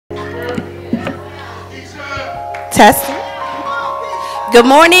Testing. Good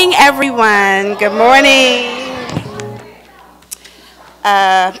morning, everyone. Good morning.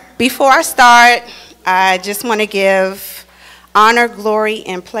 Before I start, I just want to give honor, glory,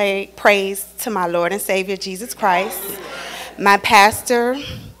 and praise to my Lord and Savior, Jesus Christ, my pastor,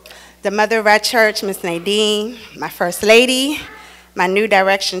 the mother of our church, Miss Nadine, my first lady, my New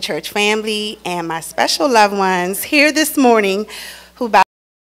Direction Church family, and my special loved ones here this morning who bow.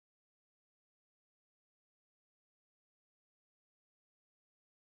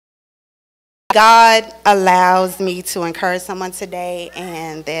 God allows me to encourage someone today,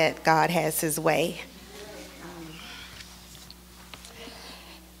 and that God has his way.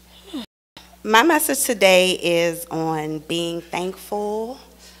 My message today is on being thankful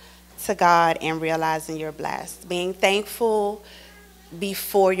to God and realizing you're blessed. Being thankful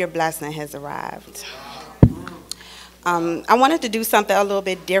before your blessing has arrived. I wanted to do something a little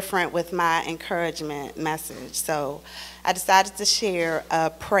bit different with my encouragement message, so I decided to share a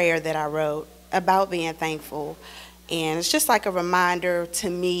prayer that I wrote about being thankful, and it's just like a reminder to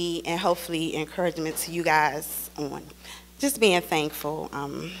me and hopefully encouragement to you guys on just being thankful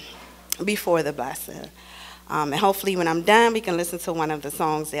before the blessing. And hopefully when I'm done, we can listen to one of the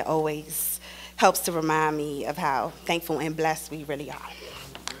songs that always helps to remind me of how thankful and blessed we really are.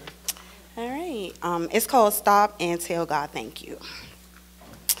 All right, it's called Stop and Tell God Thank You.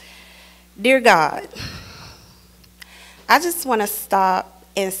 Dear God, I just want to stop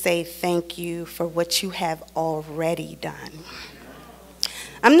and say thank you for what you have already done.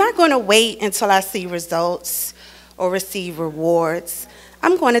 I'm not going to wait until I see results or receive rewards.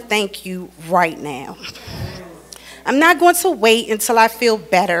 I'm going to thank you right now. I'm not going to wait until I feel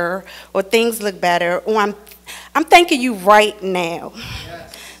better or things look better, or I'm thanking you right now.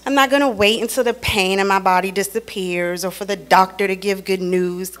 I'm not going to wait until the pain in my body disappears or for the doctor to give good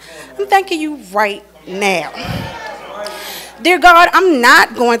news. I'm thanking you right now. Dear God, I'm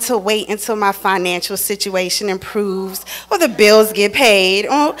not going to wait until my financial situation improves or the bills get paid.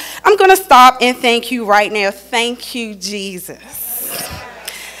 I'm going to stop and thank you right now. Thank you, Jesus.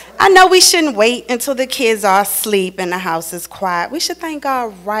 I know we shouldn't wait until the kids are asleep and the house is quiet. We should thank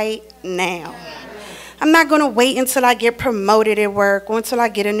God right now. I'm not going to wait until I get promoted at work or until I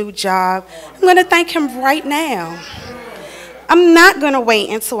get a new job. I'm going to thank him right now. I'm not going to wait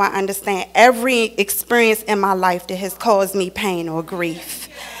until I understand every experience in my life that has caused me pain or grief.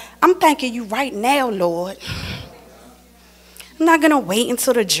 I'm thanking you right now, Lord. I'm not going to wait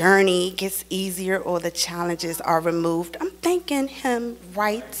until the journey gets easier or the challenges are removed. I'm thanking him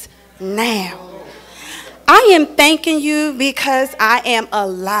right now. I am thanking you because I am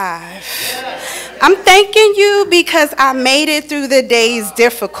alive. I'm thanking you because I made it through the day's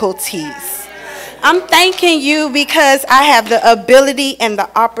difficulties. I'm thanking you because I have the ability and the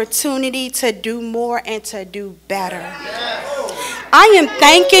opportunity to do more and to do better. I am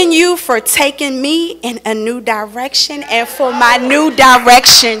thanking you for taking me in a new direction and for my New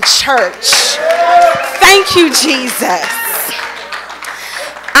Direction Church. Thank you, Jesus.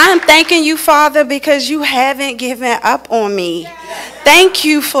 I'm thanking you, Father, because you haven't given up on me. Thank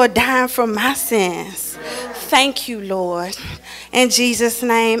you for dying for my sins. Thank you, Lord. In Jesus'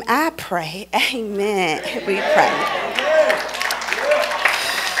 name, I pray. Amen. We pray.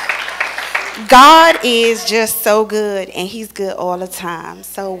 God is just so good, and he's good all the time.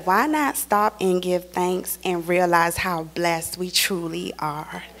 So why not stop and give thanks and realize how blessed we truly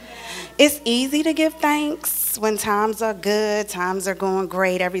are? It's easy to give thanks when times are good, times are going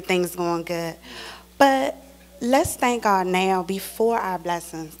great, everything's going good. But let's thank God now before our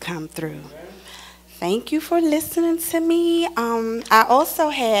blessings come through. Thank you for listening to me. I also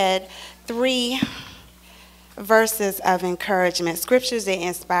had 3 verses of encouragement, scriptures that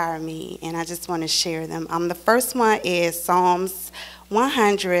inspire me, and I just want to share them. The first one is Psalms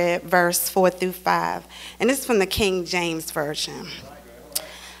 100, verse 4 through 5, and it's from the King James Version.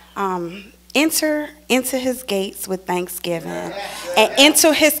 Enter into his gates with thanksgiving and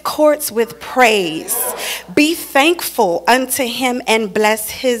enter his courts with praise. Be thankful unto him and bless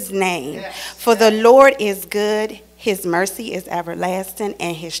his name. For the Lord is good, his mercy is everlasting,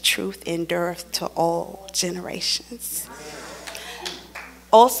 and his truth endureth to all generations.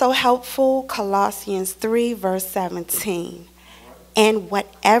 Also helpful, Colossians 3, verse 17. And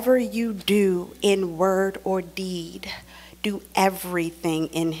whatever you do in word or deed, do everything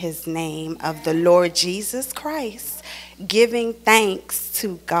in his name of the Lord Jesus Christ, giving thanks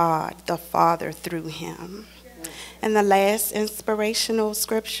to God the Father through him. And the last inspirational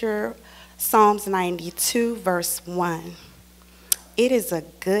scripture, Psalms 92, verse 1. it is a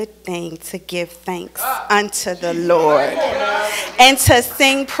good thing to give thanks unto the Lord and to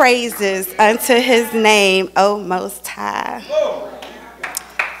sing praises unto his name, O Most High.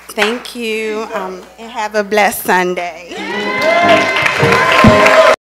 Thank you, and have a blessed Sunday.